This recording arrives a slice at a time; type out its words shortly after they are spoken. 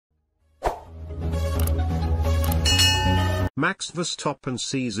Max Verstappen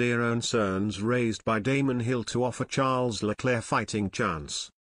c0ncerns raised by Damon Hill to offer Charles Leclerc fighting chance.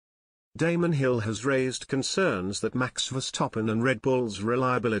 Damon Hill has raised concerns that Max Verstappen and Red Bull's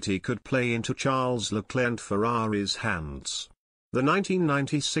reliability could play into Charles Leclerc and Ferrari's hands. The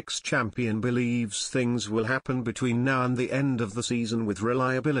 1996 champion believes things will happen between now and the end of the season, with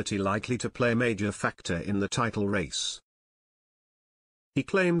reliability likely to play a major factor in the title race. He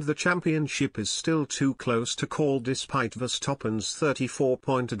claimed the championship is still too close to call despite Verstappen's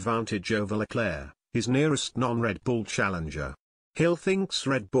 34-point advantage over Leclerc, his nearest non-Red Bull challenger. Hill thinks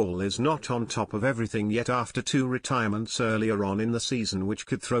Red Bull is not on top of everything yet after two retirements earlier on in the season which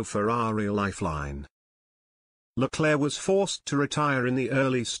could throw Ferrari a lifeline. Leclerc was forced to retire in the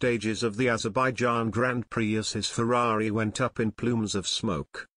early stages of the Azerbaijan Grand Prix as his Ferrari went up in plumes of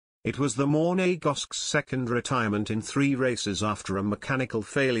smoke. It was the Monégasque's second retirement in 3 races after a mechanical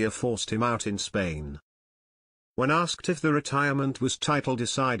failure forced him out in Spain. When asked if the retirement was title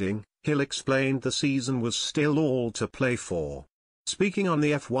deciding, Hill explained the season was still all to play for. Speaking on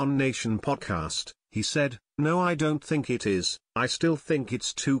the F1 Nation podcast, he said, "No, I don't think it is. I still think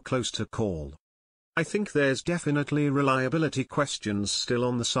it's too close to call. I think there's definitely reliability questions still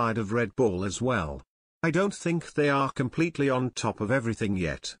on the side of Red Bull as well. I don't think they are completely on top of everything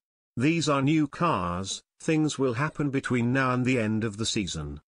yet. These are new cars, things will happen between now and the end of the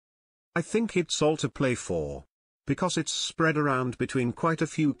season. I think it's all to play for. Because it's spread around between quite a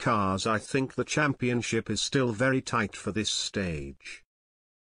few cars, I think the championship is still very tight for this stage.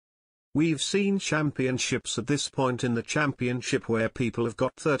 We've seen championships at this point in the championship where people have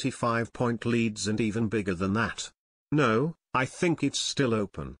got 35-point leads and even bigger than that. No, I think it's still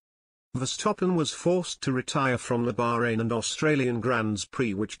open." Verstappen was forced to retire from the Bahrain and Australian Grands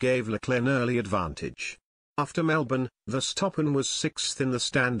Prix, which gave Leclerc an early advantage. After Melbourne, Verstappen was 6th in the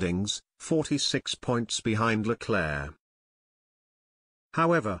standings, 46 points behind Leclerc.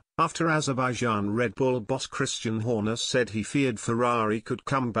 However, after Azerbaijan, Red Bull boss Christian Horner said he feared Ferrari could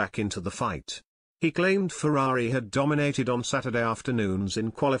come back into the fight. He claimed Ferrari had dominated on Saturday afternoons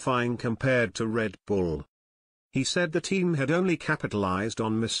in qualifying compared to Red Bull. He said the team had only capitalized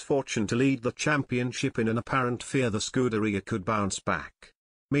on misfortune to lead the championship in an apparent fear the Scuderia could bounce back.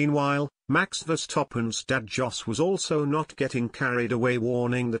 Meanwhile, Max Verstappen's dad Jos was also not getting carried away,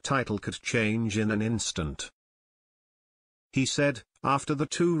 warning the title could change in an instant. He said, "After the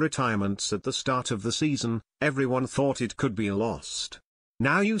 2 retirements at the start of the season, everyone thought it could be lost.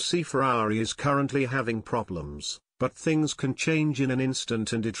 Now you see Ferrari is currently having problems, but things can change in an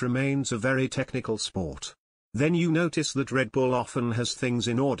instant and it remains a very technical sport. Then you notice that Red Bull often has things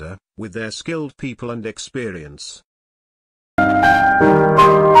in order, with their skilled people and experience.